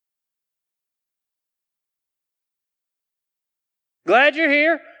Glad you're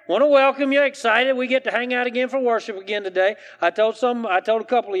here. Want to welcome you. Excited we get to hang out again for worship again today. I told a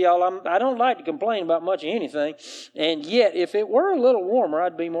couple of y'all I don't like to complain about much of anything, and yet if it were a little warmer,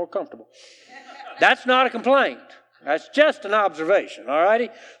 I'd be more comfortable. That's not a complaint. That's just an observation, all righty?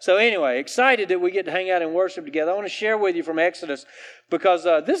 So anyway, excited that we get to hang out and worship together. I want to share with you from Exodus because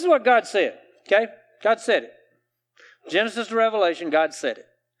this is what God said, okay? God said it. Genesis to Revelation, God said it.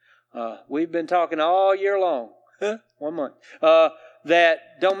 We've been talking all year long, 1 month, that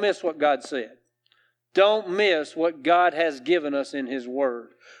don't miss what God said. Don't miss what God has given us in His Word.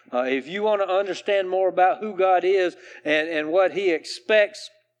 If you want to understand more about who God is and what He expects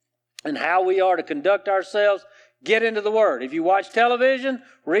and how we are to conduct ourselves, get into the Word. If you watch television,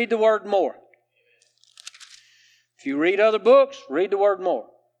 read the Word more. If you read other books, read the Word more.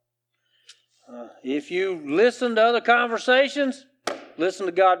 If you listen to other conversations, listen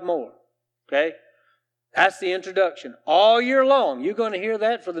to God more. Okay? That's the introduction. All year long, you're going to hear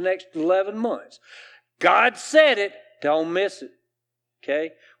that for the next 11 months. God said it, don't miss it.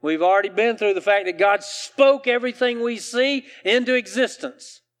 Okay? We've already been through the fact that God spoke everything we see into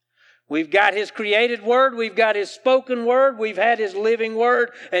existence. We've got His created Word, we've got His spoken Word, we've had His living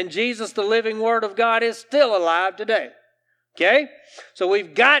Word, and Jesus, the living Word of God, is still alive today. Okay? So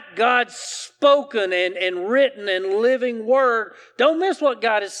we've got God's spoken and written and living Word. Don't miss what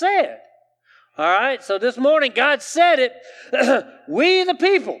God has said. All right? So this morning, God said it. We the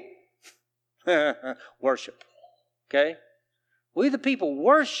people worship. Okay? We the people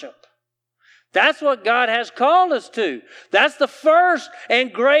worship. That's what God has called us to. That's the first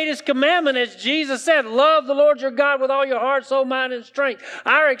and greatest commandment, as Jesus said, love the Lord your God with all your heart, soul, mind, and strength.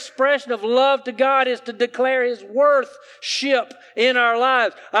 Our expression of love to God is to declare His worship in our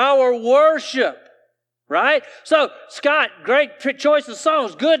lives. Our worship. Right? So, Scott, great choice of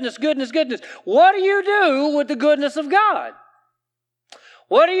songs. Goodness, goodness, goodness. What do you do with the goodness of God?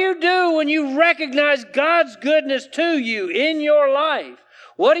 What do you do when you recognize God's goodness to you in your life?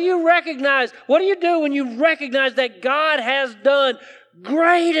 What do you recognize? What do you do when you recognize that God has done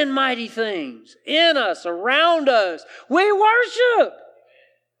great and mighty things in us, around us? We worship.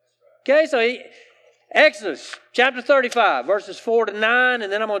 Okay, so Exodus chapter 35, verses 4 to 9,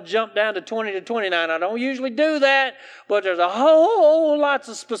 and then I'm going to jump down to 20 to 29. I don't usually do that, but there's a whole lots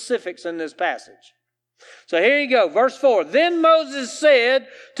of specifics in this passage. So here you go, verse 4. Then Moses said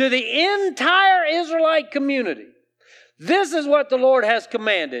to the entire Israelite community, this is what the Lord has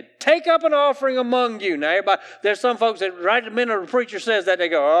commanded. Take up an offering among you. Now, everybody, there's some folks that right the minute the preacher says that, they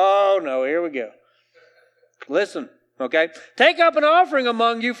go, oh, no, here we go. Listen, okay? Take up an offering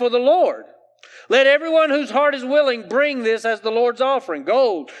among you for the Lord. Let everyone whose heart is willing bring this as the Lord's offering.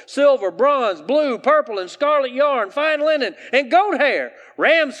 Gold, silver, bronze, blue, purple, and scarlet yarn, fine linen, and goat hair,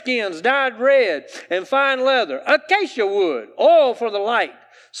 ram skins dyed red, and fine leather, acacia wood, oil for the light,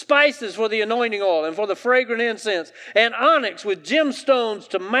 spices for the anointing oil and for the fragrant incense, and onyx with gemstones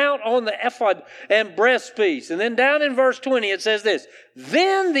to mount on the ephod and breastpiece. And then down in verse 20 it says this,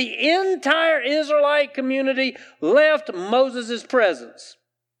 then the entire Israelite community left Moses' presence.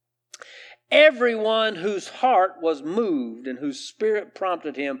 Everyone whose heart was moved and whose spirit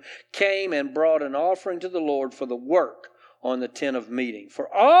prompted him came and brought an offering to the Lord for the work on the tent of meeting,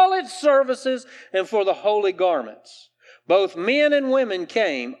 for all its services and for the holy garments. Both men and women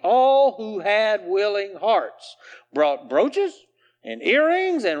came, all who had willing hearts, brought brooches and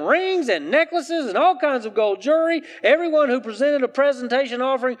earrings and rings and necklaces and all kinds of gold jewelry. Everyone who presented a presentation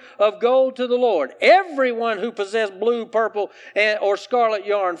offering of gold to the Lord. Everyone who possessed blue, purple, or scarlet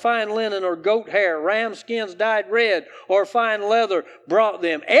yarn, fine linen or goat hair, ram skins dyed red, or fine leather brought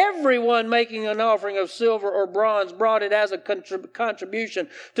them. Everyone making an offering of silver or bronze brought it as a contribution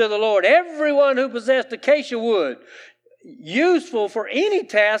to the Lord. Everyone who possessed acacia wood, useful for any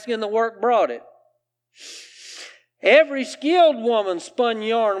task in the work, brought it. Every skilled woman spun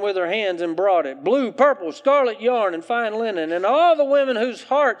yarn with her hands and brought it. Blue, purple, scarlet yarn, and fine linen. And all the women whose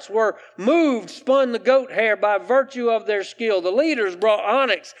hearts were moved spun the goat hair by virtue of their skill. The leaders brought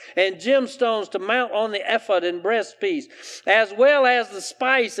onyx and gemstones to mount on the ephod and breastpiece, as well as the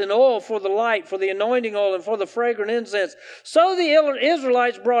spice and oil for the light, for the anointing oil, and for the fragrant incense. So the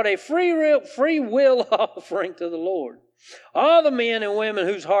Israelites brought a free will offering to the Lord. All the men and women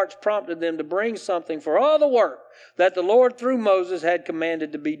whose hearts prompted them to bring something for all the work that the Lord through Moses had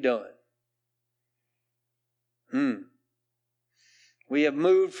commanded to be done. We have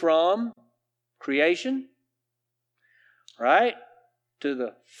moved from creation, right, to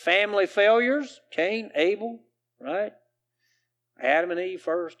the family failures, Cain, Abel, right? Adam and Eve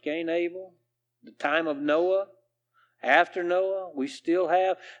first, Cain, Abel. The time of Noah, After Noah, we still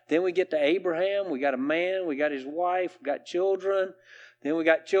have. Then we get to Abraham. We got a man. We got his wife. We got children. Then we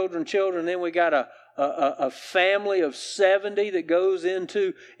got children. Then we got a family of 70 that goes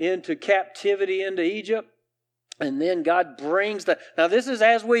into captivity into Egypt. And then God brings now this is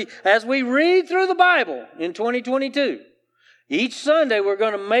as we read through the Bible in 2022. Each Sunday we're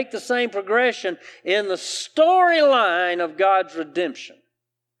going to make the same progression in the storyline of God's redemption.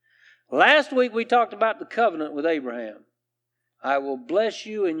 Last week we talked about the covenant with Abraham. I will bless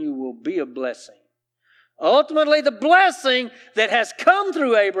you and you will be a blessing. Ultimately, the blessing that has come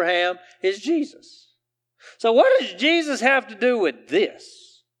through Abraham is Jesus. So what does Jesus have to do with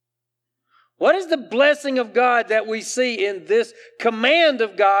this? What is the blessing of God that we see in this command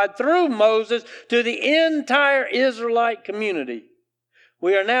of God through Moses to the entire Israelite community?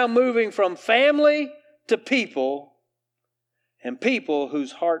 We are now moving from family to people, and people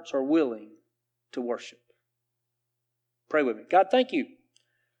whose hearts are willing to worship. Pray with me. God, thank you.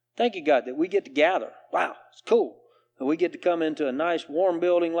 Thank you, God, that we get to gather. Wow, it's cool. And we get to come into a nice warm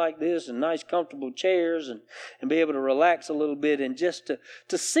building like this and nice comfortable chairs and be able to relax a little bit and just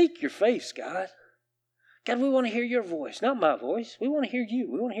to seek your face, God. God, we want to hear your voice, not my voice. We want to hear you.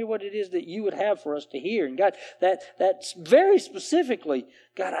 We want to hear what it is that you would have for us to hear. And God, that's very specifically,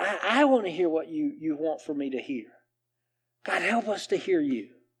 God, I want to hear what you want for me to hear. God, help us to hear you.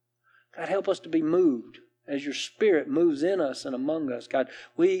 God, help us to be moved as your Spirit moves in us and among us. God,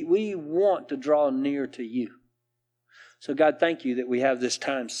 we want to draw near to you. So God, thank you that we have this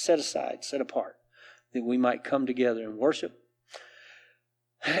time set aside, set apart, that we might come together and worship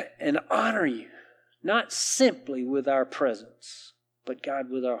and honor you, not simply with our presence, but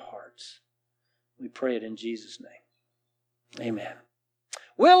God, with our hearts. We pray it in Jesus' name. Amen.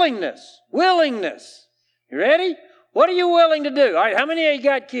 Willingness. You ready? What are you willing to do? All right, how many of you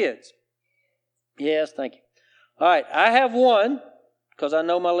got kids? Yes, thank you. All right, I have one because I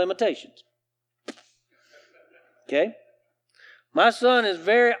know my limitations. Okay? My son is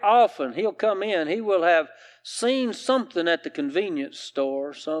very often, he'll come in, he will have seen something at the convenience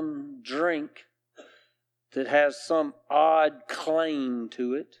store, some drink that has some odd claim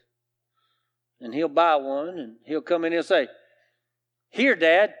to it. And he'll buy one and he'll come in and he'll say, "Here,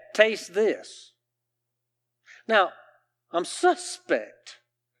 Dad, taste this." Now, I'm suspect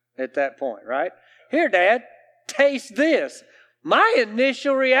at that point, right? "Here, Dad, taste this." My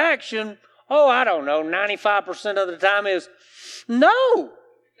initial reaction, I don't know, 95% of the time is, no.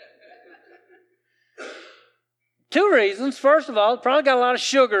 Two reasons. First of all, it probably got a lot of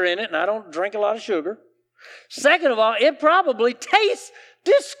sugar in it, and I don't drink a lot of sugar. Second of all, it probably tastes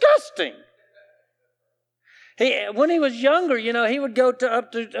disgusting. When he was younger, he would go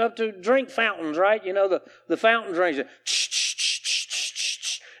up to drink fountains, right? The fountain drinks,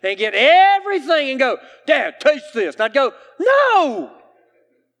 and get everything and go, "Dad, taste this." And I'd go,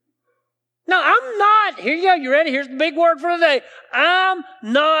 No, I'm not. Here you go. You ready? Here's the big word for today. I'm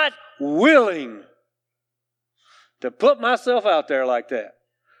not willing to put myself out there like that.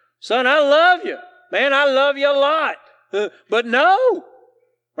 Son, I love you. Man, I love you a lot. But no.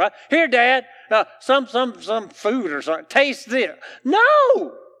 Right? "Here, Dad, some food or something. Taste this."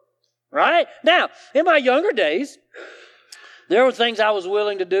 No. Right? Now, in my younger days, there were things I was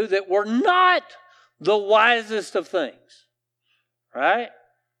willing to do that were not the wisest of things. Right?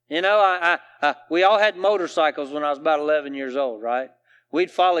 We all had motorcycles when I was about 11 years old, right? We'd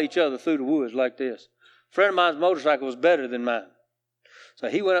follow each other through the woods like this. A friend of mine's motorcycle was better than mine. So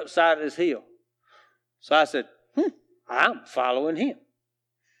he went up the side of this hill. So I said, I'm following him.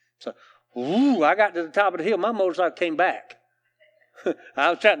 So, I got to the top of the hill. My motorcycle came back. I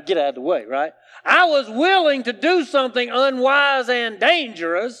was trying to get out of the way, right? I was willing to do something unwise and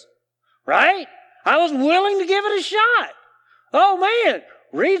dangerous, right? I was willing to give it a shot. Oh, man.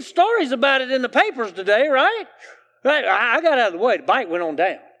 Read stories about it in the papers today, right? Right. I got out of the way. The bike went on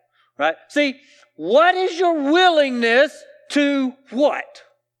down, right? See, what is your willingness to what?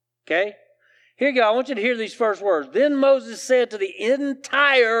 Okay? Here you go. I want you to hear these first words. "Then Moses said to the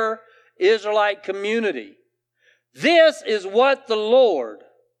entire Israelite community, 'This is what the Lord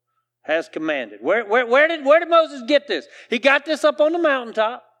has commanded.'" Where did Moses get this? He got this up on the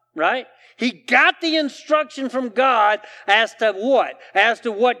mountaintop, right? He got the instruction from God as to what? As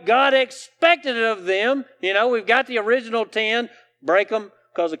to what God expected of them. We've got the original 10. Break them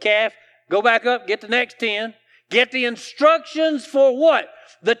because of calf. Go back up, get the next 10. Get the instructions for what?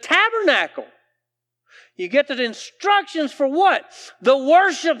 The tabernacle. You get the instructions for what? The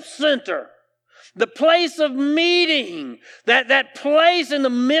worship center. The place of meeting. That place in the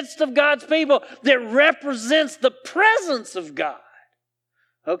midst of God's people that represents the presence of God.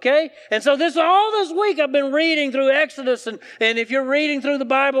 Okay? And so all this week I've been reading through Exodus, and if you're reading through the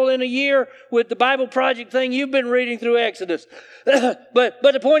Bible in a year with the Bible Project thing, you've been reading through Exodus. but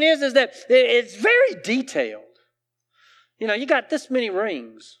the point is that it's very detailed. You know, you got this many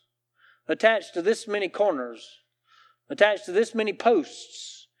rings attached to this many corners, attached to this many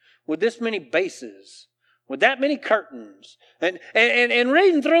posts, with this many bases, with that many curtains. And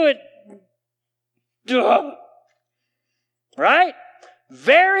reading through it, right?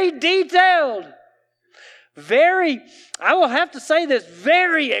 Very detailed. I will have to say this,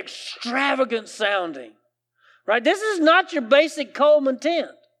 very extravagant sounding. Right? This is not your basic Coleman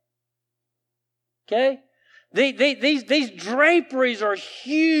tent. Okay? These draperies are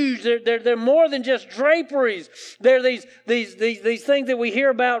huge. They're more than just draperies. They're these things that we hear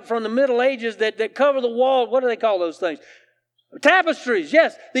about from the Middle Ages that cover the wall. What do they call those things? Tapestries,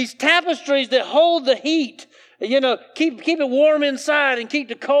 yes. These tapestries that hold the heat. You know, keep it warm inside and keep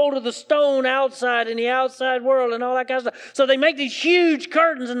the cold of the stone outside in the outside world and all that kind of stuff. So they make these huge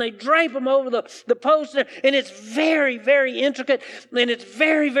curtains and they drape them over the posts. And it's very, very intricate. And it's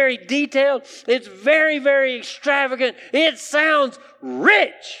very, very detailed. It's very, very extravagant. It sounds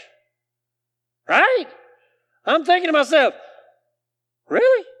rich. Right? I'm thinking to myself,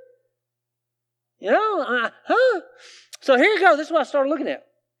 really? You know, So here you go. This is what I started looking at.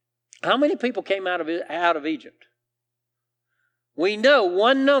 How many people came out of Egypt? We know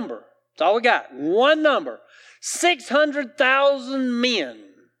one number. That's all we got. One number. 600,000 men.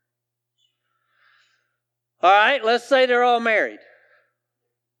 All right, let's say they're all married.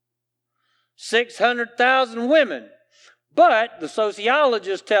 600,000 women. But the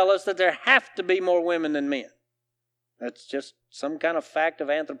sociologists tell us that there have to be more women than men. That's just some kind of fact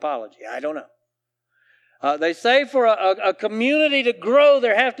of anthropology. I don't know. They say for a community to grow,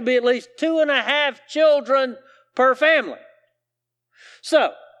 there have to be at least 2.5 children per family.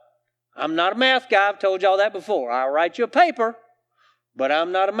 So, I'm not a math guy. I've told y'all that before. I'll write you a paper, but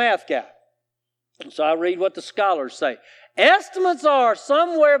I'm not a math guy. So I read what the scholars say. Estimates are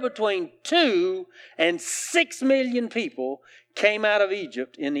somewhere between 2 and 6 million people came out of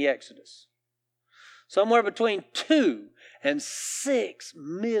Egypt in the Exodus. Somewhere between 2 and 6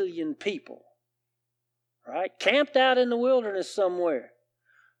 million people. Right? Camped out in the wilderness somewhere.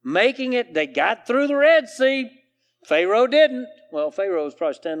 Making it, they got through the Red Sea. Pharaoh didn't. Well, Pharaoh was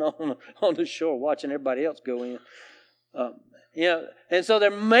probably standing on the shore watching everybody else go in. And so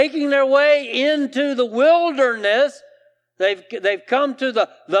they're making their way into the wilderness. They've come to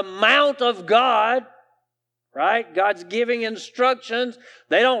the Mount of God. Right? God's giving instructions.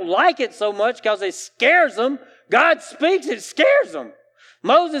 They don't like it so much because it scares them. God speaks, it scares them.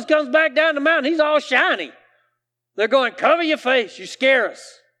 Moses comes back down the mountain. He's all shiny. They're going, cover your face. You scare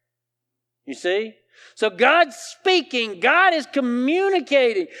us. You see? So God's speaking. God is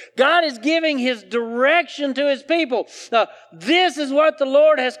communicating. God is giving His direction to His people. This is what the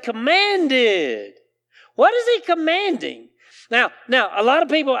Lord has commanded. What is He commanding? Now, a lot of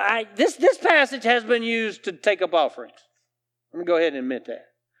people, this passage has been used to take up offerings. Let me go ahead and admit that.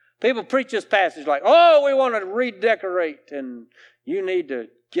 People preach this passage like, oh, we want to redecorate and you need to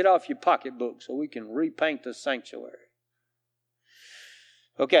get off your pocketbook so we can repaint the sanctuary.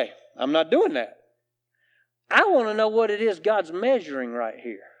 Okay, I'm not doing that. I want to know what it is God's measuring right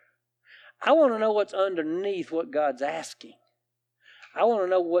here. I want to know what's underneath what God's asking. I want to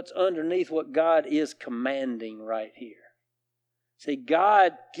know what's underneath what God is commanding right here. See,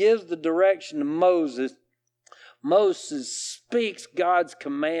 God gives the direction to Moses. Moses speaks God's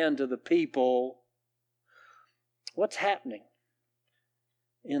command to the people. What's happening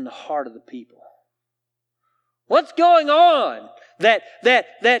in the heart of the people? What's going on? That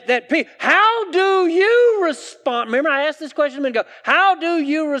people, how do you respond? Remember, I asked this question a minute ago. How do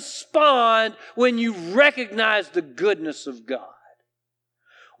you respond when you recognize the goodness of God?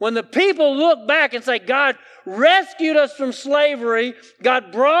 When the people look back and say, God rescued us from slavery,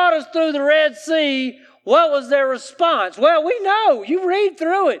 God brought us through the Red Sea, what was their response? Well, we know. You read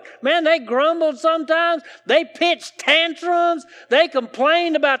through it. Man, they grumbled sometimes. They pitched tantrums. They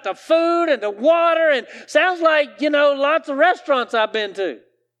complained about the food and the water. And sounds like, lots of restaurants I've been to.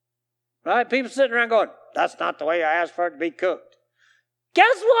 Right? People sitting around going, that's not the way I asked for it to be cooked.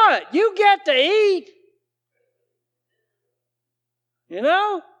 Guess what? You get to eat.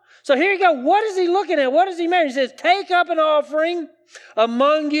 So here you go. What is he looking at? What does he mean? He says, take up an offering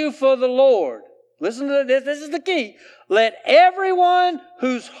among you for the Lord. Listen to this. This is the key. Let everyone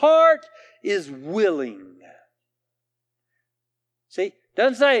whose heart is willing. See,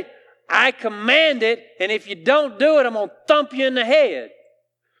 doesn't say, I command it, and if you don't do it, I'm going to thump you in the head.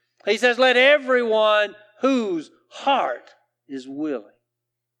 He says, let everyone whose heart is willing.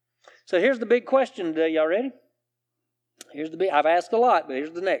 So here's the big question today. Y'all ready? I've asked a lot, but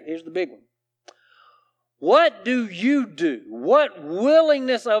here's the big one. What do you do? What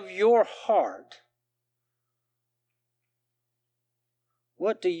willingness of your heart?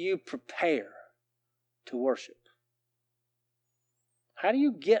 What do you prepare to worship? How do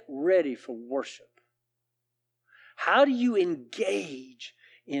you get ready for worship? How do you engage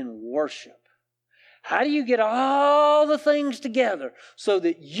in worship? How do you get all the things together so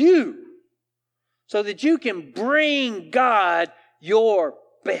that you can bring God your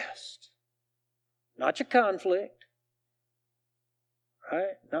best? Not your conflict,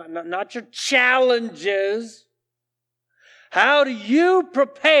 right? Not your challenges. How do you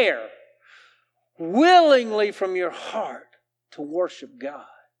prepare willingly from your heart to worship God?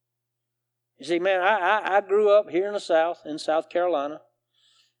 You see, man, I grew up here in the South, in South Carolina.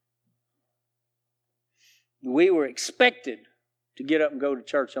 We were expected to get up and go to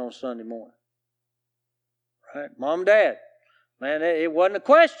church on Sunday morning. Right? Mom and Dad, man, it wasn't a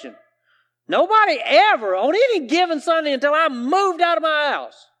question. Nobody ever, on any given Sunday until I moved out of my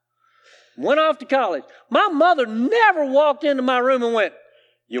house, went off to college, my mother never walked into my room and went,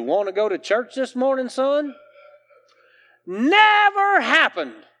 "You want to go to church this morning, son?" Never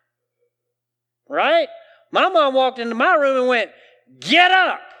happened. Right? My mom walked into my room and went, "Get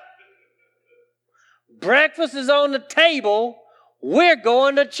up. Breakfast is on the table. We're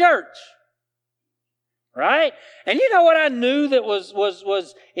going to church." Right? And you know what I knew that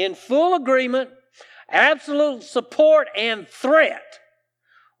was in full agreement, absolute support and threat,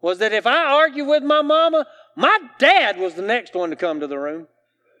 was that if I argued with my mama, my dad was the next one to come to the room.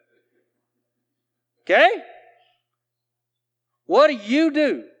 Okay? What do you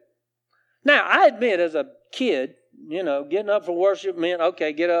do? Now, I admit as a kid, getting up for worship meant,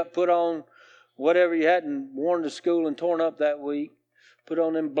 okay, get up, put on whatever you hadn't worn to school and torn up that week. Put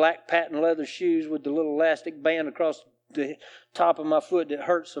on them black patent leather shoes with the little elastic band across the top of my foot that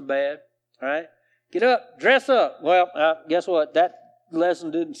hurts so bad. All right? Get up, dress up. Well, guess what? That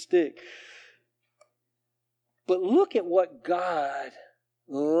lesson didn't stick. But look at what God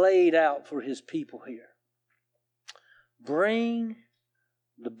laid out for His people here. Bring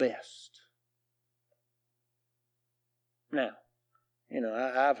the best. Now,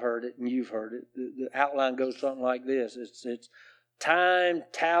 I've heard it and you've heard it. The outline goes something like this. It's time,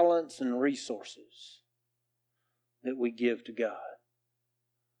 talents, and resources that we give to God.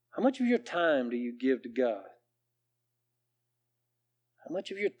 How much of your time do you give to God? How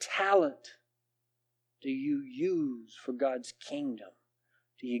much of your talent do you use for God's kingdom?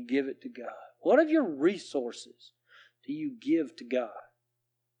 Do you give it to God? What of your resources do you give to God?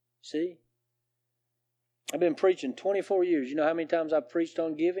 See? I've been preaching 24 years. You know how many times I've preached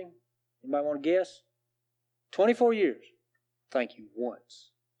on giving? Anybody want to guess? 24 years. Thank you.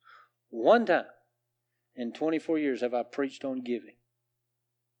 Once. One time in 24 years have I preached on giving.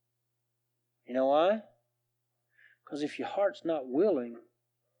 You know why? Because if your heart's not willing,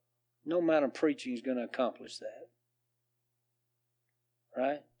 no amount of preaching is going to accomplish that.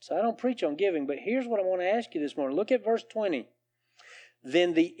 Right? So I don't preach on giving, but here's what I want to ask you this morning. Look at verse 20.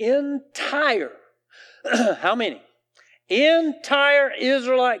 Then the entire, how many? Entire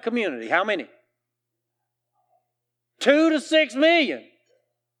Israelite community. How many? 2 to 6 million.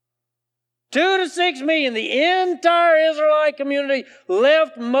 2 to 6 million. The entire Israelite community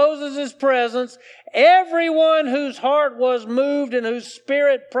left Moses' presence. Everyone whose heart was moved and whose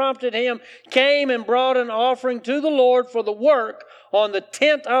spirit prompted him came and brought an offering to the Lord for the work on the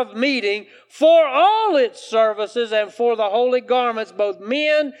tent of meeting, for all its services and for the holy garments. Both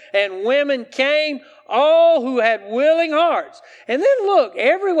men and women came, all who had willing hearts. And then look,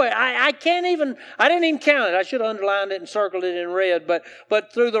 everywhere. I didn't even count it. I should have underlined it and circled it in red. But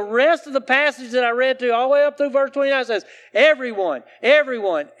through the rest of the passage that I read through, all the way up through verse 29, it says, everyone,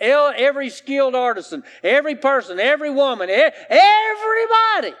 every skilled artisan, every person, every woman,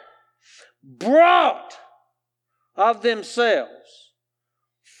 everybody brought of themselves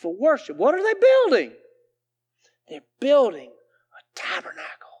for worship. What are they building? They're building a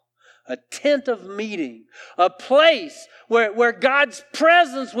tabernacle, a tent of meeting, a place where God's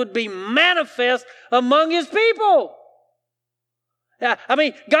presence would be manifest among His people.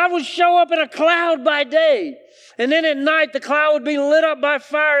 God would show up in a cloud by day, and then at night the cloud would be lit up by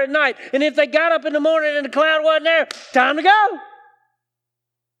fire at night. And if they got up in the morning and the cloud wasn't there, time to go.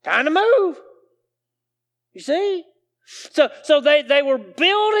 Time to move. You see? So they were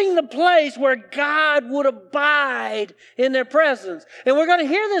building the place where God would abide in their presence. And we're going to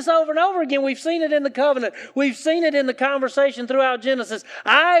hear this over and over again. We've seen it in the covenant. We've seen it in the conversation throughout Genesis.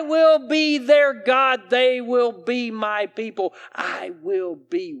 I will be their God. They will be my people. I will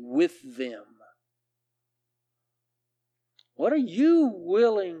be with them. What are you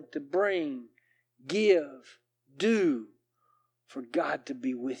willing to bring, give, do for God to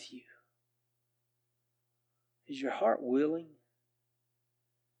be with you? Is your heart willing?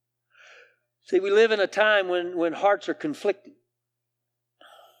 See, we live in a time when hearts are conflicted.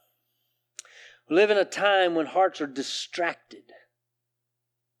 We live in a time when hearts are distracted.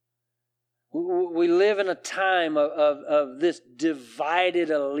 We live in a time of this divided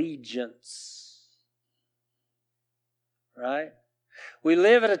allegiance. Right? We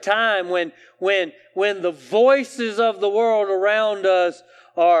live at a time when the voices of the world around us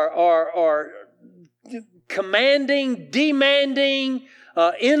are commanding, demanding,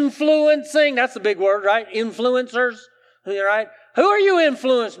 influencing. That's the big word, right? Influencers, right? Who are you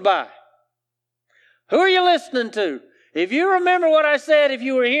influenced by? Who are you listening to? If you remember what I said, if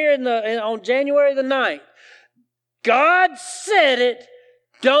you were here on January the 9th, God said it,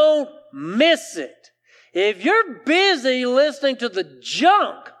 don't miss it. If you're busy listening to the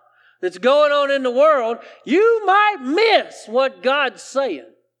junk that's going on in the world, you might miss what God's saying.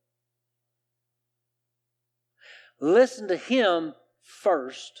 Listen to Him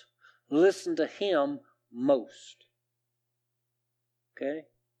first. Listen to Him most. Okay?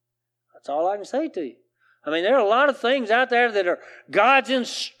 That's all I can say to you. I mean, there are a lot of things out there that are God's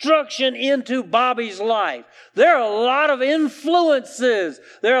instruction into Bobby's life. There are a lot of influences.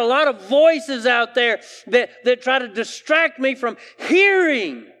 There are a lot of voices out there that try to distract me from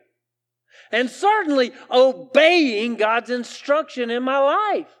hearing and certainly obeying God's instruction in my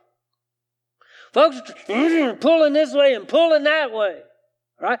life. Folks pulling this way and pulling that way.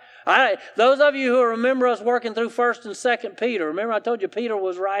 Right? Those of you who remember us working through 1st and 2nd Peter, remember I told you Peter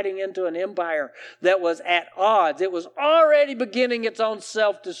was riding into an empire that was at odds. It was already beginning its own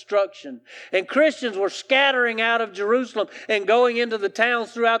self-destruction. And Christians were scattering out of Jerusalem and going into the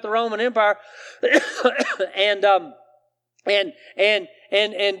towns throughout the Roman Empire.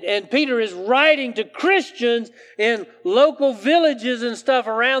 And Peter is writing to Christians in local villages and stuff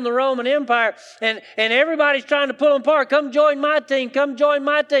around the Roman Empire. And everybody's trying to pull them apart. Come join my team. Come join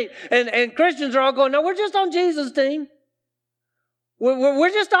my team. And Christians are all going, no, we're just on Jesus' team.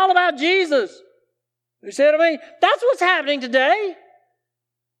 We're just all about Jesus. You see what I mean? That's what's happening today.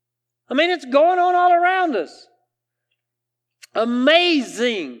 I mean, it's going on all around us.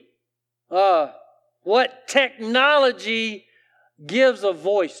 Amazing what technology gives a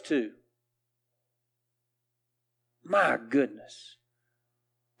voice to. My goodness.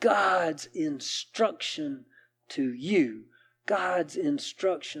 God's instruction to you. God's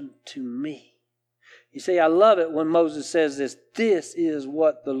instruction to me. You see, I love it when Moses says this. This is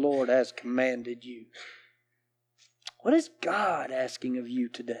what the Lord has commanded you. What is God asking of you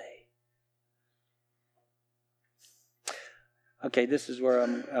today? Okay, this is where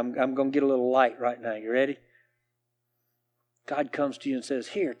I'm going to get a little light right now. You ready? God comes to you and says,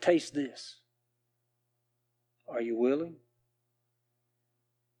 here, taste this. Are you willing?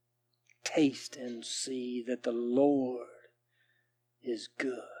 Taste and see that the Lord is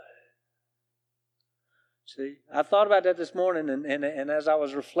good. See, I thought about that this morning, and as I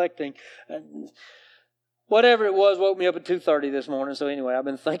was reflecting, whatever it was woke me up at 2:30 this morning. So anyway, I've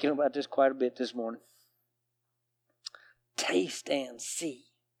been thinking about this quite a bit this morning. Taste and see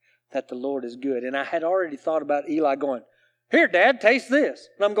that the Lord is good. And I had already thought about Eli going, here, Dad, taste this.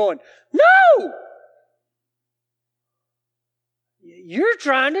 And I'm going, no! You're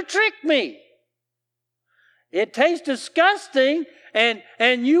trying to trick me. It tastes disgusting, and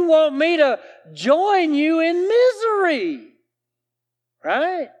you want me to join you in misery.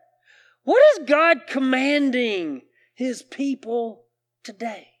 Right? What is God commanding His people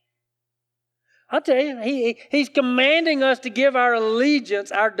today? I'll tell you, He's commanding us to give our allegiance,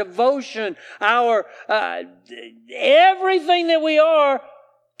 our devotion, our everything that we are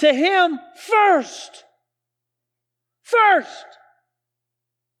to Him first. First.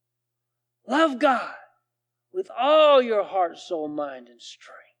 Love God with all your heart, soul, mind, and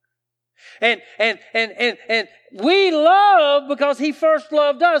strength. And we love because He first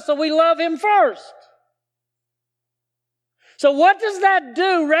loved us, so we love Him first. So what does that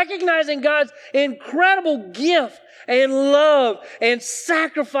do? Recognizing God's incredible gift and love and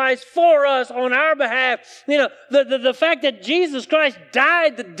sacrifice for us on our behalf. You know, the fact that Jesus Christ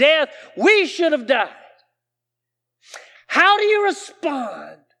died the death we should have died. How do you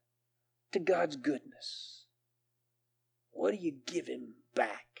respond to God's goodness? what do you give Him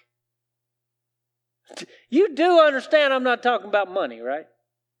back? You do understand I'm not talking about money, right?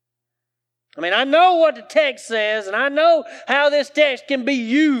 I mean, I know what the text says, and I know how this text can be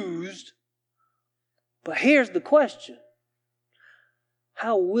used. But here's the question.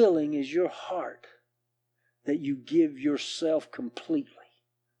 How willing is your heart that you give yourself completely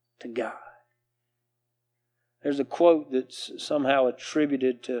to God? There's a quote that's somehow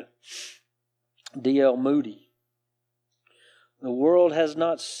attributed to D.L. Moody. The world has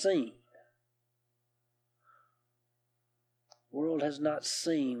not seen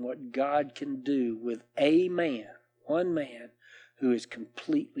what God can do with a man, one man, who is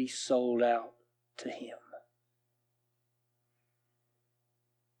completely sold out to Him.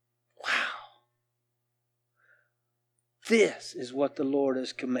 Wow. This is what the Lord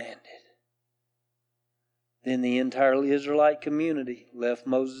has commanded. Then the entire Israelite community left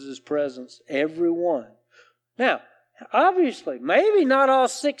Moses' presence, everyone. Now, obviously, maybe not all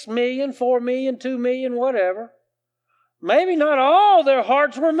 6 million, 4 million, 2 million, whatever. Maybe not all their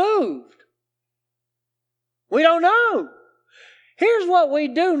hearts were moved. We don't know. Here's what we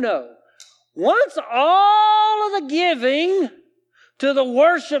do know. Once all of the giving to the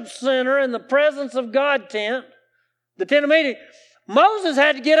worship center and the presence of God tent, the tent of meeting, Moses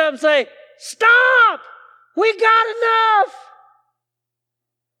had to get up and say, "Stop! We got enough!"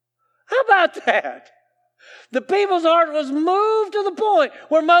 How about that? The people's heart was moved to the point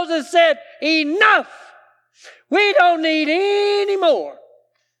where Moses said, "Enough! We don't need any more."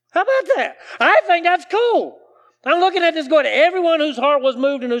 How about that? I think that's cool. I'm looking at this going, everyone whose heart was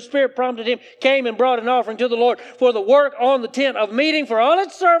moved and whose spirit prompted him came and brought an offering to the Lord for the work on the tent of meeting, for all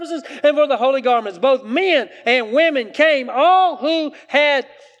its services, and for the holy garments. Both men and women came, all who had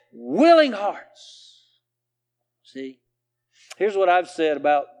willing hearts. See, here's what I've said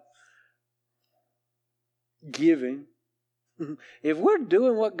about giving. If we're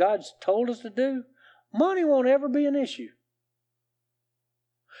doing what God's told us to do, money won't ever be an issue.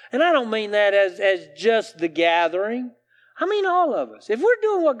 And I don't mean that as just the gathering. I mean all of us. If we're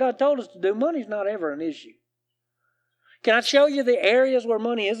doing what God told us to do, money's not ever an issue. Can I show you the areas where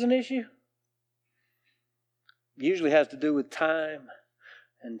money is an issue? It usually has to do with time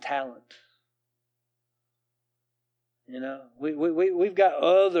and talent. You know, we've got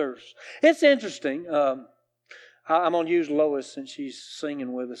others. It's interesting. I'm going to use Lois since she's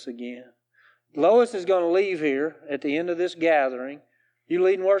singing with us again. Lois is going to leave here at the end of this gathering. You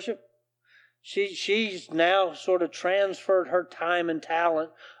leading worship? She's now sort of transferred her time and talent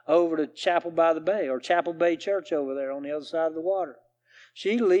over to Chapel by the Bay, or Chapel Bay Church over there on the other side of the water.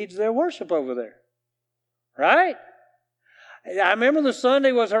 She leads their worship over there. Right? I remember the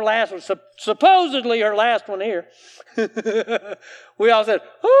Sunday was her last one, supposedly her last one here. We all said,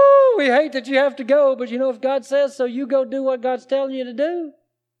 "Oh, we hate that you have to go, but you know, if God says so, you go do what God's telling you to do."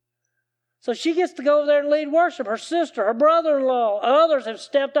 So she gets to go over there and lead worship. Her sister, her brother-in-law, others have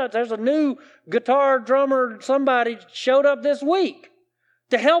stepped up. There's a new guitar drummer, somebody showed up this week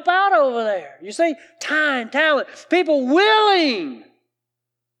to help out over there. You see, time, talent, people willing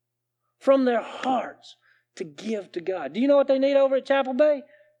from their hearts to give to God. Do you know what they need over at Chapel Bay?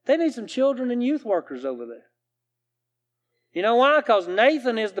 They need some children and youth workers over there. You know why? Because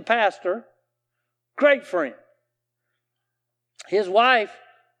Nathan is the pastor, great friend. His wife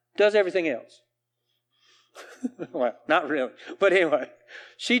does everything else. Well, not really. But anyway,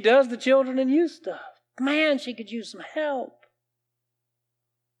 she does the children and youth stuff. Man, she could use some help.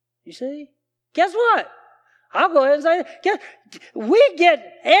 You see? Guess what? I'll go ahead and say it. We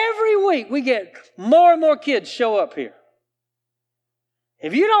get, every week, we get more and more kids show up here.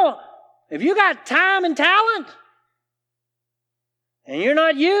 If you got time and talent, and you're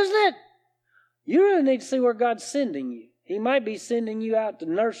not using it, you really need to see where God's sending you. He might be sending you out to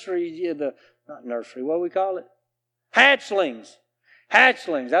nursery, not nursery, what do we call it? Hatchlings.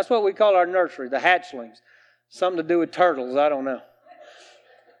 Hatchlings. That's what we call our nursery, the hatchlings. Something to do with turtles, I don't know.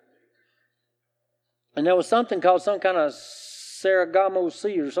 And there was something called some kind of Sargasso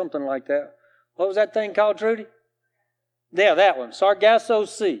Sea or something like that. What was that thing called, Trudy? Yeah, that one. Sargasso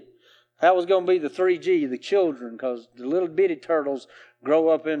Sea. That was going to be the 3G, the children, because the little bitty turtles grow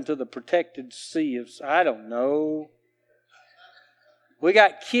up into the protected sea of, I don't know. We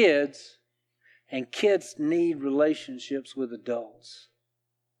got kids, and kids need relationships with adults.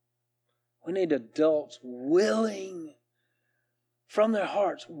 We need adults willing, from their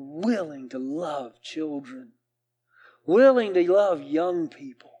hearts, willing to love children, willing to love young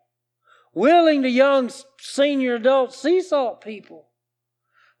people, willing to young senior adults, sea salt people,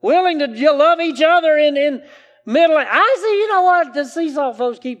 willing to love each other in middle age. I see, you know what? The sea salt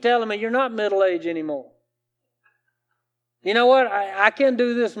folks keep telling me, you're not middle age anymore. You know what? I can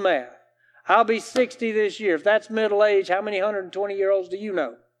do this math. I'll be 60 this year. If that's middle age, how many 120-year-olds do you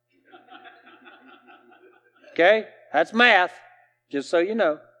know? Okay? That's math, just so you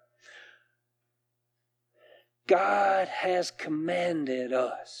know. God has commanded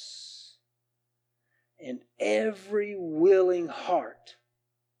us, and every willing heart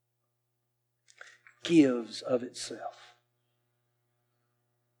gives of itself.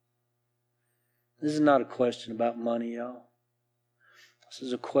 This is not a question about money, y'all. This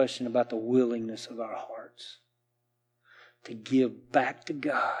is a question about the willingness of our hearts to give back to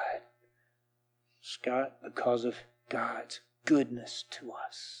God, Scott, because of God's goodness to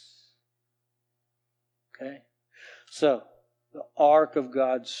us. Okay? So, the arc of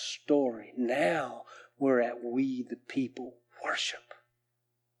God's story. Now we're at we the people worship.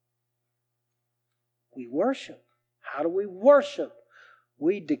 We worship. How do we worship?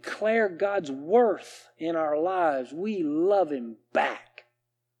 We declare God's worth in our lives. We love Him back.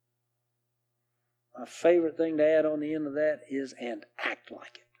 My favorite thing to add on the end of that is, and act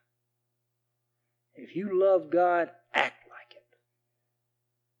like it. If you love God, act like it.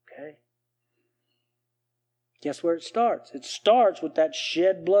 Okay? Guess where it starts? It starts with that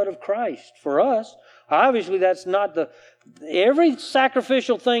shed blood of Christ for us. Obviously, that's not every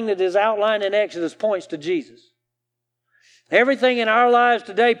sacrificial thing that is outlined in Exodus points to Jesus. Everything in our lives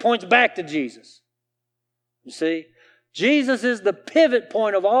today points back to Jesus. You see? Jesus is the pivot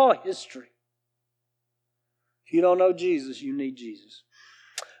point of all history. If you don't know Jesus, you need Jesus.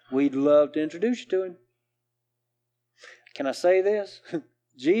 We'd love to introduce you to Him. Can I say this?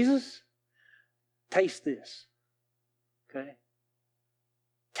 Jesus, taste this. Okay?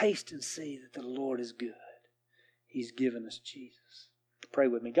 Taste and see that the Lord is good. He's given us Jesus. Pray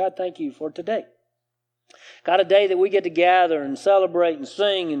with me. God, thank you for today. God, a day that we get to gather and celebrate and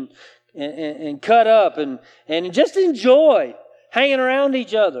sing and cut up and just enjoy hanging around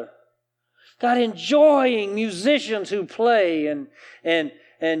each other. God, enjoying musicians who play and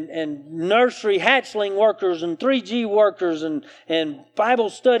nursery hatchling workers and 3G workers and Bible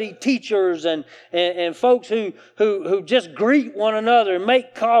study teachers and folks who just greet one another and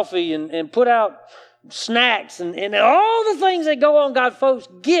make coffee and put out snacks and all the things that go on. God, folks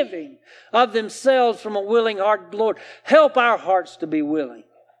giving of themselves from a willing heart. Lord, help our hearts to be willing.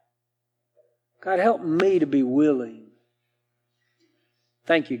 God, help me to be willing.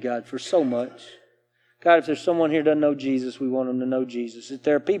 Thank you, God, for so much. God, if there's someone here who doesn't know Jesus, we want them to know Jesus. If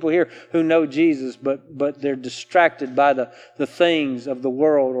there are people here who know Jesus, but they're distracted by the things of the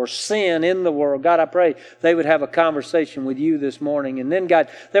world or sin in the world, God, I pray they would have a conversation with you this morning. And then, God,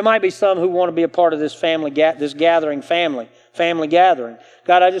 there might be some who want to be a part of this family gathering.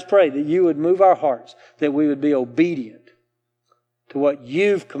 God, I just pray that you would move our hearts, that we would be obedient to what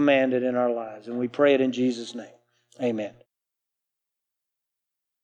you've commanded in our lives. And we pray it in Jesus' name. Amen.